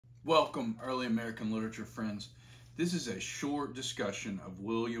Welcome, early American literature friends. This is a short discussion of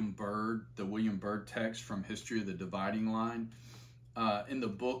William Byrd, the William Byrd text from History of the Dividing Line. In the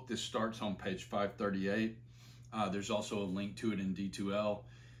book, this starts on page 538. There's also a link to it in D2L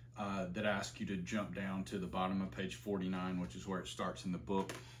that asks you to jump down to the bottom of page 49, which is where it starts in the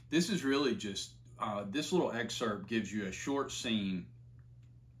book. This is really just, this little excerpt gives you a short scene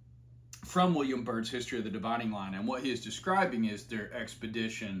from William Byrd's History of the Dividing Line, and what he is describing is their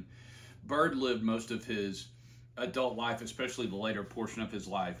expedition. Byrd lived most of his adult life, especially the later portion of his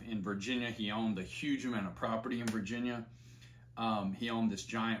life, in Virginia. He owned a huge amount of property in Virginia. He owned this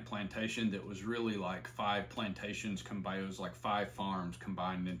giant plantation that was really like 5 plantations combined. It was like 5 farms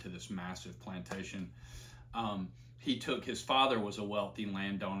combined into this massive plantation. His father was a wealthy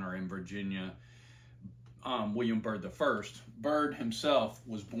landowner in Virginia, William Byrd I. Byrd himself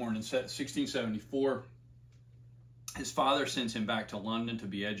was born in 1674. His father sends him back to London to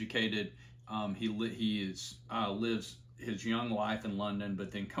be educated. He lives his young life in London,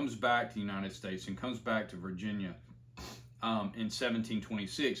 but then comes back to the United States and comes back to Virginia in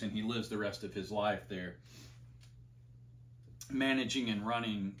 1726, and he lives the rest of his life there, managing and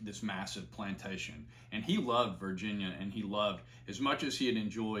running this massive plantation. And he loved Virginia, and he loved, as much as he had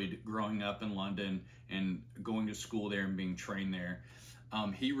enjoyed growing up in London and going to school there and being trained there,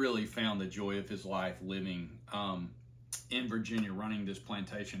 he really found the joy of his life living in Virginia, running this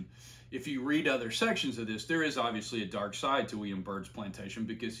plantation. If you read other sections of this, there is obviously a dark side to William Byrd's plantation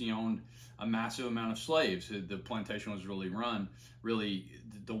because he owned a massive amount of slaves. The plantation was really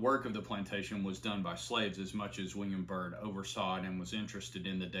the work of the plantation was done by slaves as much as William Byrd oversaw it and was interested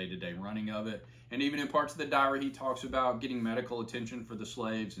in the day-to-day running of it. And even in parts of the diary, he talks about getting medical attention for the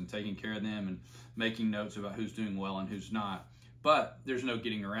slaves and taking care of them and making notes about who's doing well and who's not. But there's no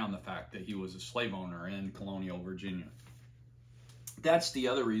getting around the fact that he was a slave owner in colonial Virginia. That's the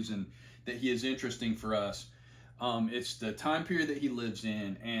other reason that he is interesting for us. It's the time period that he lives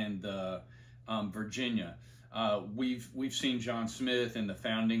in and Virginia. We've seen John Smith and the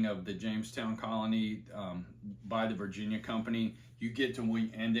founding of the Jamestown colony by the Virginia Company.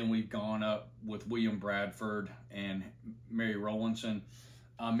 And then we've gone up with William Bradford and Mary Rowlandson.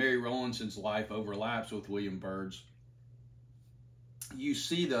 Mary Rowlandson's life overlaps with William Byrd's. You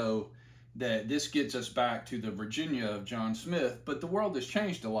see, though, that this gets us back to the Virginia of John Smith, but the world has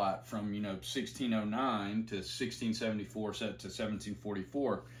changed a lot from 1609 to 1674 to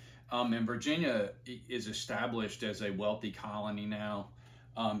 1744. And Virginia is established as a wealthy colony now.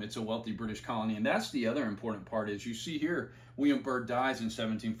 It's a wealthy British colony, and that's the other important part. Is you see here, William Byrd dies in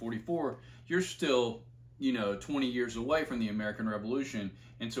 1744. You're still 20 years away from the American Revolution,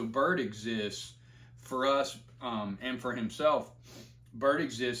 and so Byrd exists for us and for himself. Byrd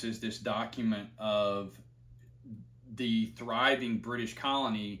exists as this document of the thriving British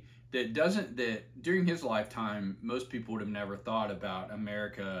colony that during his lifetime, most people would have never thought about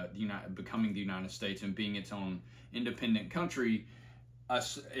America becoming the United States and being its own independent country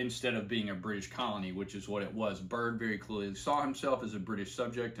instead of being a British colony, which is what it was. Byrd very clearly saw himself as a British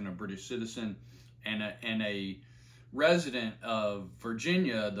subject and a British citizen and a resident of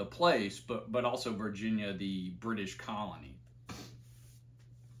Virginia, the place, but also Virginia, the British colony.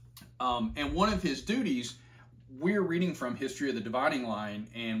 And one of his duties, we're reading from History of the Dividing Line,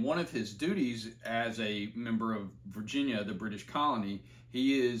 and one of his duties as a member of Virginia, the British colony,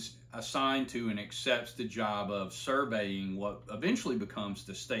 he is assigned to and accepts the job of surveying what eventually becomes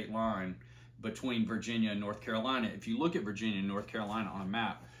the state line between Virginia and North Carolina. If you look at Virginia and North Carolina on a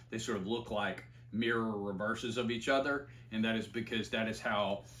map, they sort of look like mirror reverses of each other, and that is because that is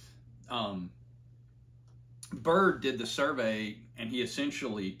how Byrd did the survey, and he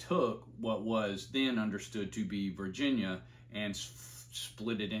essentially took what was then understood to be Virginia and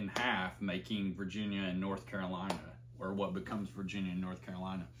split it in half, making Virginia and North Carolina, or what becomes Virginia and North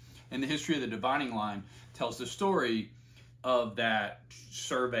Carolina. And the History of the Dividing Line tells the story of that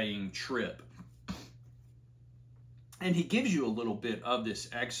surveying trip. And he gives you a little bit of this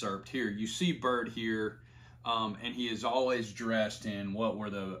excerpt here. You see Byrd here, and he is always dressed in what were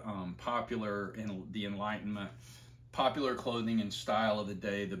the popular in the Enlightenment, popular clothing and style of the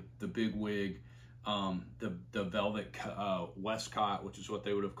day, the big wig, the velvet waistcoat, which is what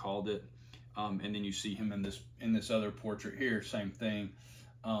they would have called it. And then you see him in this other portrait here, same thing.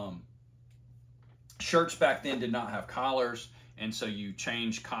 Shirts back then did not have collars, and so you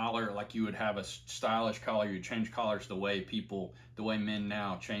change collar like you would have a stylish collar. You change collars the way men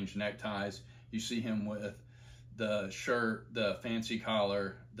now change neckties. You see him with the shirt, the fancy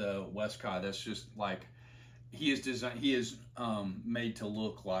collar, the waistcoat. That's just like he is made to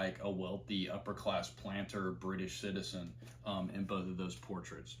look like a wealthy upper class planter British citizen in both of those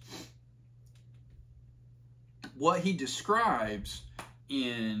portraits. What he describes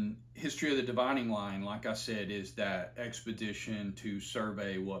in History of the Dividing Line, like I said, is that expedition to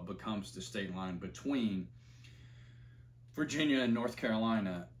survey what becomes the state line between Virginia and North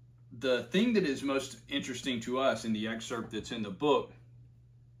Carolina. The thing that is most interesting to us in the excerpt that's in the book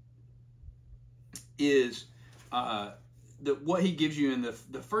is what he gives you in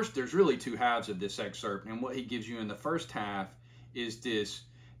the first. There's really two halves of this excerpt, and what he gives you in the first half is this.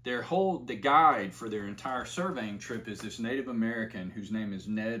 The guide for their entire surveying trip is this Native American whose name is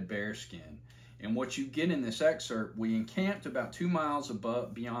Ned Bearskin. And what you get in this excerpt, we encamped about 2 miles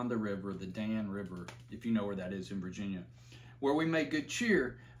beyond the river, the Dan River, if you know where that is in Virginia, where we made good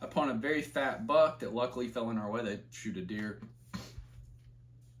cheer upon a very fat buck that luckily fell in our way. They shoot a deer.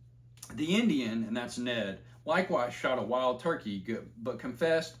 The Indian, and that's Ned, likewise shot a wild turkey, but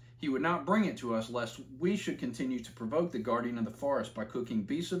confessed he would not bring it to us lest we should continue to provoke the guardian of the forest by cooking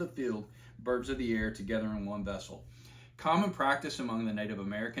beasts of the field, birds of the air together in one vessel. Common practice among the Native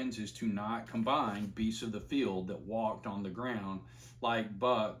Americans is to not combine beasts of the field that walked on the ground like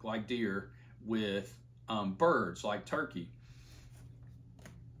buck, like deer, with birds like turkey.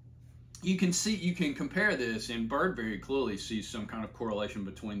 You can compare this, and Byrd very clearly sees some kind of correlation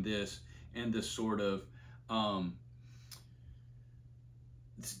between this and this sort of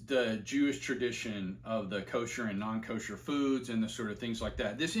the Jewish tradition of the kosher and non-kosher foods and the sort of things like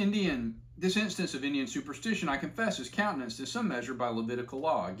that. This instance of Indian superstition, I confess, is countenanced in some measure by Levitical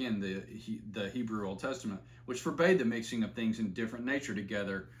law, again, the Hebrew Old Testament, which forbade the mixing of things in different nature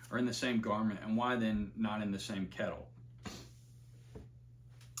together or in the same garment, and why then not in the same kettle?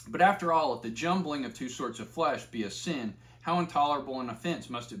 But after all, if the jumbling of two sorts of flesh be a sin, how intolerable an offense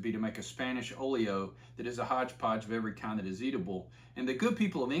must it be to make a Spanish olio that is a hodgepodge of every kind that is eatable? And the good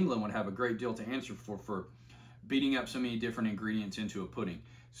people of England would have a great deal to answer for beating up so many different ingredients into a pudding.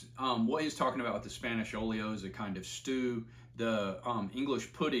 What he's talking about with the Spanish olio is a kind of stew. The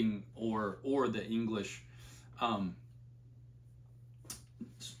English pudding or the English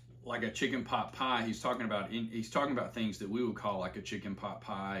like a chicken pot pie. He's talking about things that we would call like a chicken pot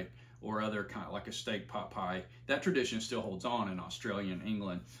pie or other kind of like a steak pot pie. That tradition still holds on in Australia and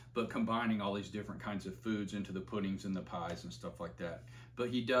England, but combining all these different kinds of foods into the puddings and the pies and stuff like that. But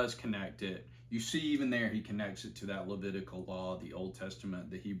he does connect it. You see even there, he connects it to that Levitical law, the Old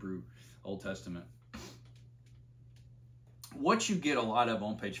Testament, the Hebrew Old Testament. What you get a lot of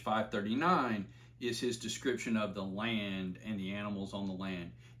on page 539 is his description of the land and the animals on the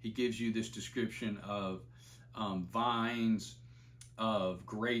land. He gives you this description of vines, of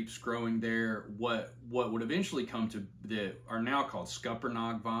grapes growing there, what would eventually come to that are now called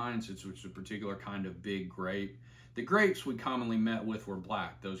scuppernong vines, which is a particular kind of big grape. The grapes we commonly met with were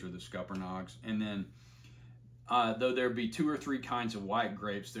black; those are the scuppernongs. And then, though there be 2 or 3 kinds of white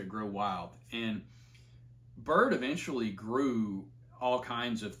grapes that grow wild, and Byrd eventually grew all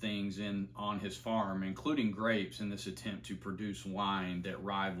kinds of things on his farm, including grapes, in this attempt to produce wine that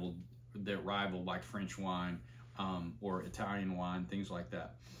rivaled like French wine. Or Italian wine, things like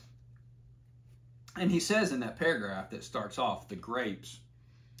that. And he says in that paragraph that starts off, the grapes,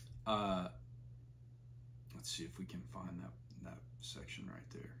 let's see if we can find that section right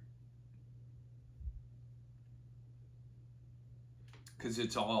there. Because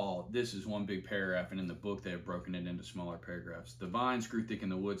this is one big paragraph, and in the book they have broken it into smaller paragraphs. The vines grew thick in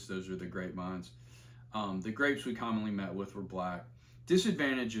the woods, those are the grapevines. The grapes we commonly met with were black.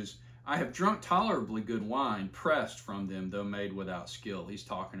 Disadvantages: I have drunk tolerably good wine, pressed from them, though made without skill. He's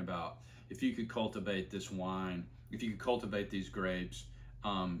talking about if you could cultivate this wine, if you could cultivate these grapes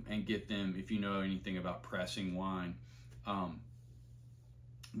and get them, if you know anything about pressing wine,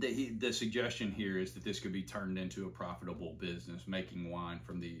 the suggestion here is that this could be turned into a profitable business, making wine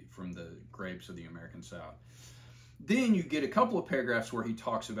from the grapes of the American South. Then you get a couple of paragraphs where he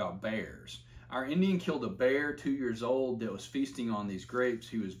talks about bears. Our Indian killed a bear 2 years old that was feasting on these grapes.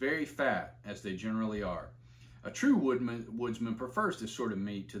 He was very fat, as they generally are. A true woodsman prefers this sort of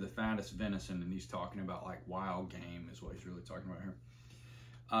meat to the fattest venison, and he's talking about like wild game is what he's really talking about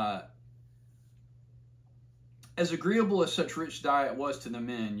here. As agreeable as such rich diet was to the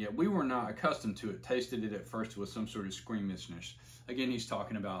men, yet we were not accustomed to it, tasted it at first with some sort of squeamishness. Again, he's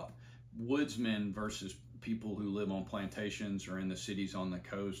talking about woodsmen versus people who live on plantations or in the cities on the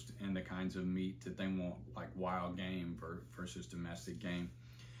coast, and the kinds of meat that they want, like wild game versus domestic game.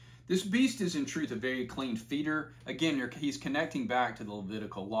 This beast is in truth a very clean feeder. Again, he's connecting back to the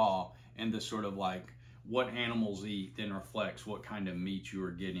Levitical law, and the sort of like what animals eat then reflects what kind of meat you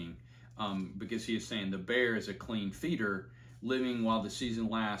are getting. because he is saying the bear is a clean feeder, living while the season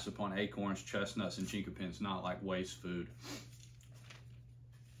lasts upon acorns, chestnuts, and chinkapins, not like waste food,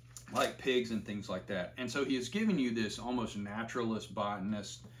 like pigs and things like that. And so he is giving you this almost naturalist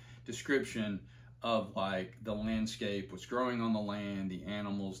botanist description of like the landscape, what's growing on the land, the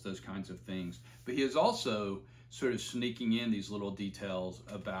animals, those kinds of things. But he is also sort of sneaking in these little details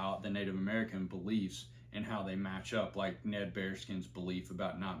about the Native American beliefs and how they match up, like Ned Bearskin's belief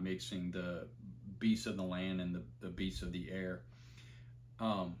about not mixing the beasts of the land and the beasts of the air.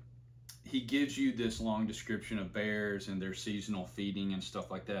 He gives you this long description of bears and their seasonal feeding and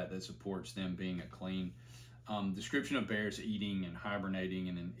stuff like that that supports them being a clean description of bears eating and hibernating,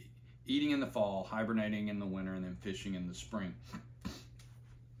 and then eating in the fall, hibernating in the winter, and then fishing in the spring.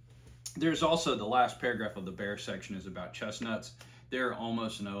 There's also the last paragraph of the bear section is about chestnuts. There are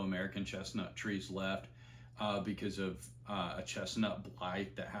almost no American chestnut trees left because of a chestnut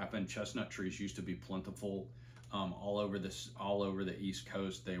blight that happened. Chestnut trees used to be plentiful all over the East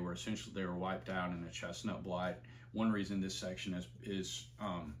Coast. They were wiped out in a chestnut blight. One reason this section is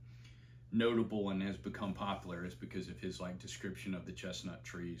notable and has become popular is because of his like description of the chestnut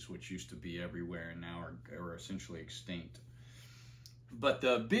trees, which used to be everywhere and now are essentially extinct. But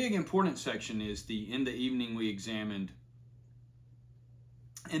the big important section is in the evening we examined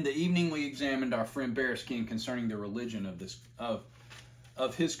our friend Bearskin concerning the religion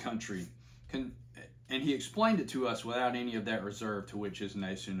of his country. And he explained it to us without any of that reserve to which his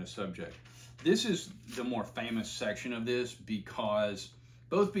nation is subject. This is the more famous section of this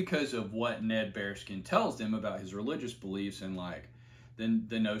both because of what Ned Bearskin tells them about his religious beliefs and like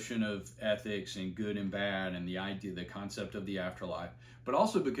the notion of ethics and good and bad and the concept of the afterlife, but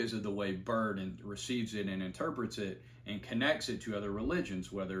also because of the way Byrd receives it and interprets it and connects it to other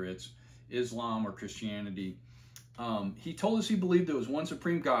religions, whether it's Islam or Christianity. He told us he believed there was one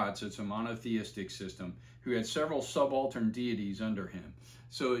supreme God, so it's a monotheistic system, who had several subaltern deities under him.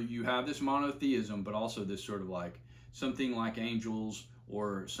 So you have this monotheism, but also this sort of like something like angels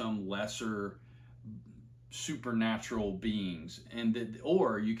or some lesser supernatural beings,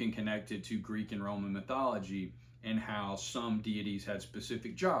 or you can connect it to Greek and Roman mythology and how some deities had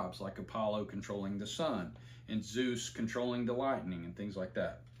specific jobs, like Apollo controlling the sun and Zeus controlling the lightning and things like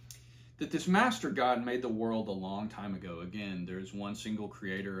that. That this master God made the world a long time ago. Again, there's one single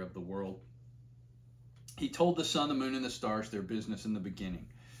creator of the world. He told the sun, the moon, and the stars their business in the beginning.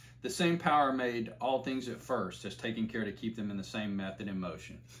 The same power made all things at first, has taken care to keep them in the same method and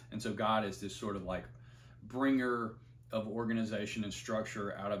motion. And so God is this sort of like bringer of organization and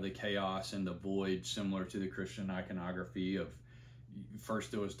structure out of the chaos and the void, similar to the Christian iconography of first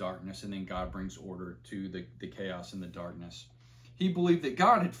there was darkness and then God brings order to the chaos and the darkness. He believed that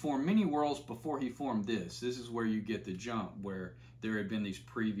God had formed many worlds before he formed this. This is where you get the jump, where there had been these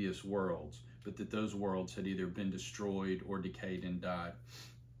previous worlds, but that those worlds had either been destroyed or decayed and died.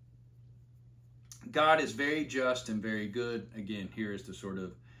 God is very just and very good. Again, here is the sort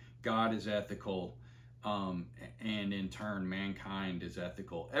of God is ethical, and in turn, mankind is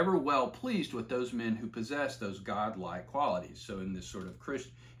ethical. Ever well pleased with those men who possess those God-like qualities. So in this sort of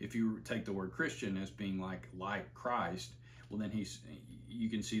Christian, if you take the word Christian as being like Christ, well then you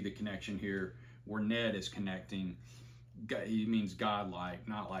can see the connection here where Ned is connecting. He means God-like,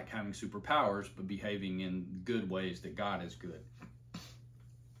 not like having superpowers, but behaving in good ways that God is good.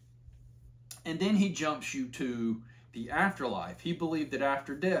 And then he jumps you to the afterlife. He believed that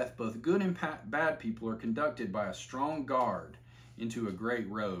after death, both good and bad people are conducted by a strong guard into a great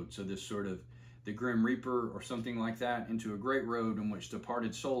road. So this sort of the Grim Reaper or something like that, into a great road in which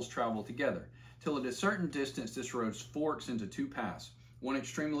departed souls travel together. Till at a certain distance, this road forks into two paths, one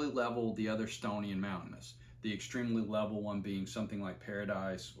extremely level, the other stony and mountainous. The extremely level one being something like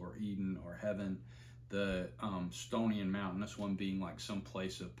paradise or Eden or heaven. The stony and mountainous one being like some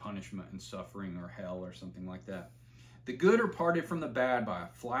place of punishment and suffering or hell or something like that. The good are parted from the bad by a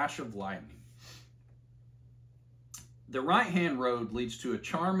flash of lightning. The right-hand road leads to a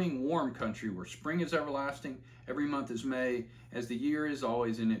charming, warm country where spring is everlasting, every month is May, as the year is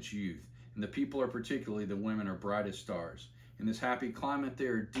always in its youth, and the people are particularly the women are bright as stars. In this happy climate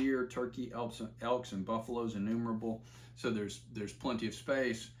there are deer, turkey, elks, and buffaloes innumerable. So there's plenty of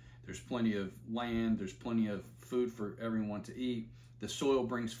space. There's plenty of land, there's plenty of food for everyone to eat. The soil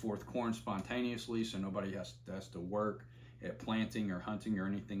brings forth corn spontaneously, so nobody has to work at planting or hunting or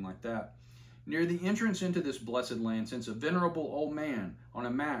anything like that. Near the entrance into this blessed land sits a venerable old man on a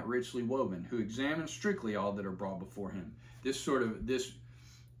mat richly woven, who examines strictly all that are brought before him. This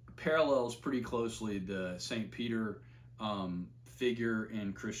parallels pretty closely the St. Peter figure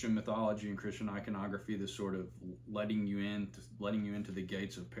in Christian mythology and Christian iconography, this sort of letting you into the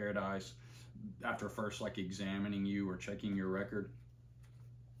gates of paradise after first like examining you or checking your record.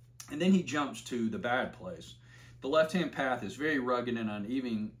 And then he jumps to the bad place. The left-hand path is very rugged and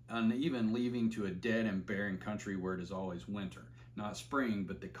uneven, leading to a dead and barren country where it is always winter. Not spring,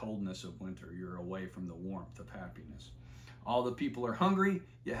 but the coldness of winter. You're away from the warmth of happiness. All the people are hungry,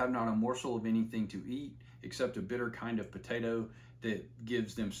 yet have not a morsel of anything to eat, except a bitter kind of potato that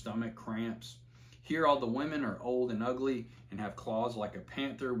gives them stomach cramps. Here all the women are old and ugly and have claws like a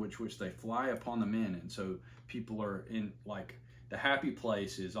panther, which they fly upon the men. And so people are in, like, the happy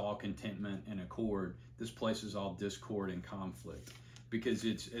place is all contentment and accord. This place is all discord and conflict. Because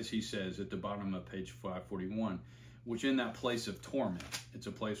it's, as he says at the bottom of page 541, which in that place of torment, it's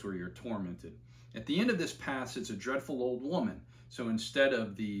a place where you're tormented. At the end of this path sits a dreadful old woman. So instead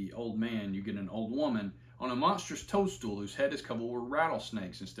of the old man, you get an old woman on a monstrous toadstool whose head is covered with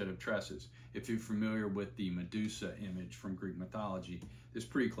rattlesnakes instead of tresses. If you're familiar with the Medusa image from Greek mythology, this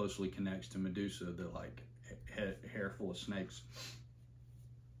pretty closely connects to Medusa, the like hair full of snakes.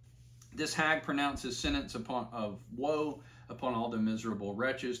 This hag pronounces sentence of woe upon all the miserable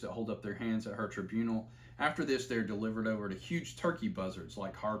wretches that hold up their hands at her tribunal. After this, they're delivered over to huge turkey buzzards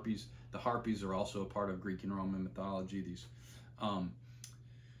like harpies. The harpies are also a part of Greek and Roman mythology. These,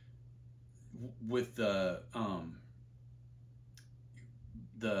 with the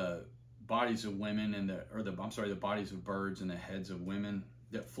bodies of women and the bodies of birds and the heads of women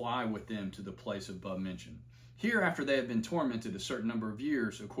that fly with them to the place above mentioned. Here, after they have been tormented a certain number of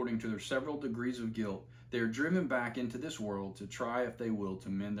years, according to their several degrees of guilt, they are driven back into this world to try, if they will, to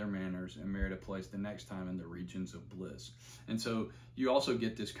mend their manners and merit a place the next time in the regions of bliss. And so you also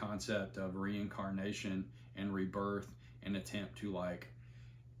get this concept of reincarnation and rebirth, and attempt to like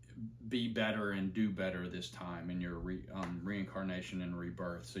be better and do better this time in your reincarnation and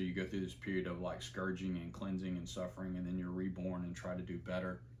rebirth. So you go through this period of like scourging and cleansing and suffering, and then you're reborn and try to do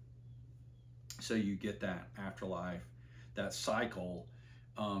better. So you get that afterlife, that cycle.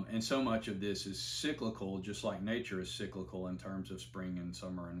 And so much of this is cyclical, just like nature is cyclical in terms of spring and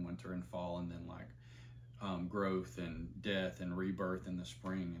summer and winter and fall, and then like growth and death and rebirth in the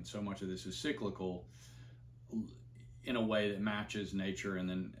spring. And so much of this is cyclical in a way that matches nature and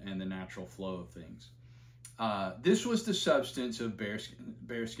the natural flow of things. This was the substance of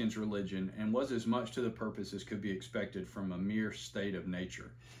Bearskin's religion, and was as much to the purpose as could be expected from a mere state of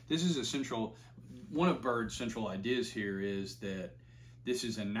nature. This is one of Byrd's central ideas here is that this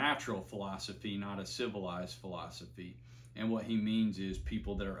is a natural philosophy, not a civilized philosophy. And what he means is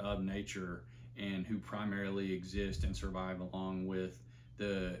people that are of nature and who primarily exist and survive along with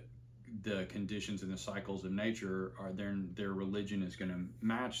the conditions and the cycles of nature, their religion is going to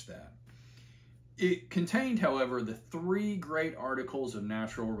match that. It contained, however, the three great articles of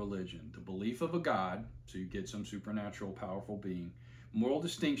natural religion: the belief of a God, so you get some supernatural powerful being; moral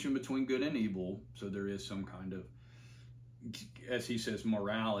distinction between good and evil, so there is some kind of, as he says,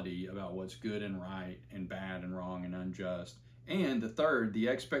 morality about what's good and right and bad and wrong and unjust; and the third, the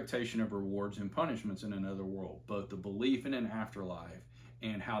expectation of rewards and punishments in another world, both the belief in an afterlife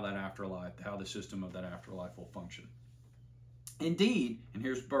and how the system of that afterlife will function. Indeed, and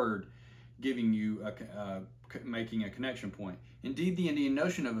here's Byrd giving you making a connection point. Indeed, the Indian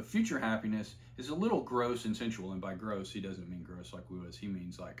notion of a future happiness is a little gross and sensual, and by gross he doesn't mean gross like we was. He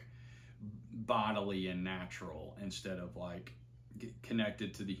means like bodily and natural, instead of like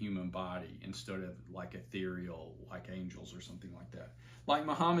connected to the human body, instead of like ethereal, like angels or something like that. Like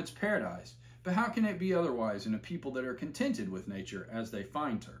Muhammad's paradise. But how can it be otherwise in a people that are contented with nature as they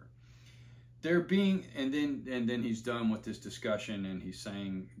find her? There being, and then he's done with this discussion, and he's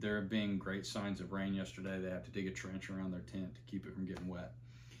saying there have been great signs of rain yesterday. They have to dig a trench around their tent to keep it from getting wet.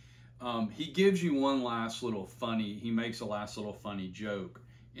 He gives you he makes a last little funny joke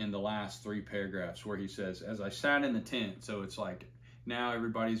in the last 3 paragraphs where he says, as I sat in the tent, so it's like now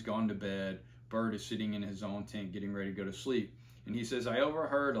everybody's gone to bed, Byrd is sitting in his own tent getting ready to go to sleep, and he says, I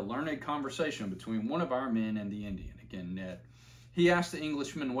overheard a learned conversation between one of our men and the Indian, again Ned. He asked the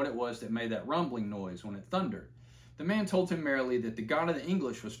Englishman what it was that made that rumbling noise when it thundered. The man told him merrily that the god of the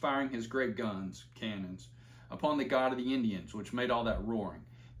English was firing his great cannons, upon the god of the Indians, which made all that roaring.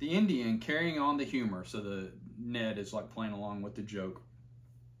 The Indian, carrying on the humor, so the Ned is like playing along with the joke,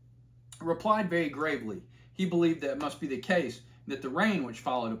 replied very gravely. He believed that must be the case, that the rain which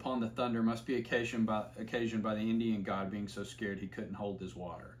followed upon the thunder must be occasioned by the Indian god being so scared he couldn't hold his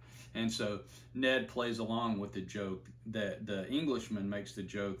water. And so Ned plays along with the joke that the Englishman makes the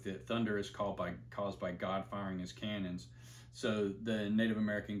joke that thunder is caused by God firing his cannons. So the Native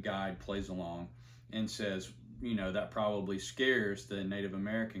American guide plays along and says, that probably scares the Native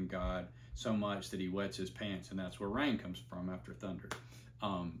American god so much that he wets his pants, and that's where rain comes from after thunder.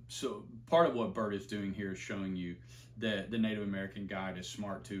 So part of what Byrd is doing here is showing you that the Native American guide is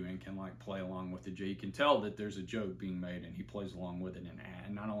smart too and can like play along with the joke. You can tell that there's a joke being made, and he plays along with it,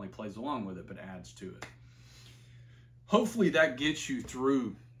 and not only plays along with it, but adds to it. Hopefully that gets you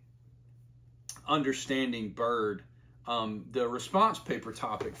through understanding Byrd. The response paper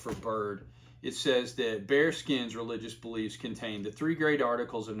topic for Byrd, it says that Bearskin's religious beliefs contain the 3 great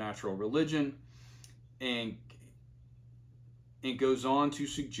articles of natural religion, and goes on to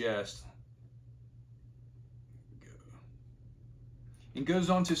suggest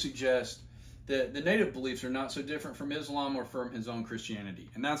that the native beliefs are not so different from Islam or from his own Christianity.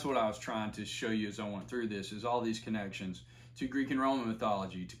 And that's what I was trying to show you as I went through this, is all these connections to Greek and Roman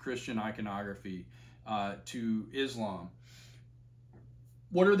mythology, to Christian iconography, to Islam.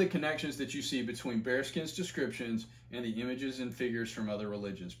 What are the connections that you see between Bearskin's descriptions and the images and figures from other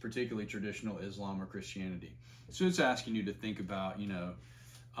religions, particularly traditional Islam or Christianity? So it's asking you to think about,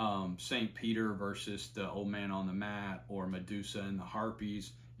 St. Peter versus the old man on the mat, or Medusa and the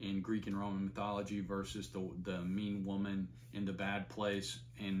harpies in Greek and Roman mythology versus the mean woman in the bad place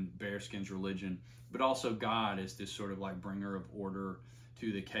in Bearskin's religion, but also God as this sort of like bringer of order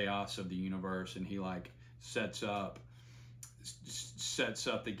to the chaos of the universe, and he like sets up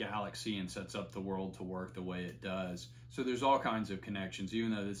the galaxy and sets up the world to work the way it does. So there's all kinds of connections.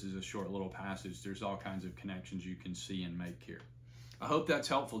 Even though this is a short little passage, there's all kinds of connections you can see and make here. I hope that's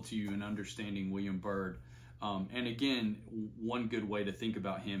helpful to you in understanding William Byrd. And again, one good way to think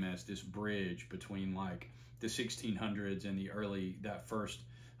about him as this bridge between like the 1600s and that first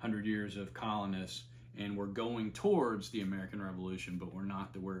 100 years of colonists, and we're going towards the American Revolution, but we're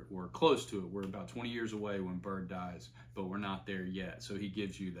not. We're close to it. We're about 20 years away when Byrd dies, but we're not there yet. So he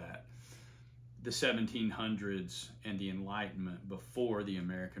gives you that, the 1700s and the Enlightenment before the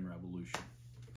American Revolution.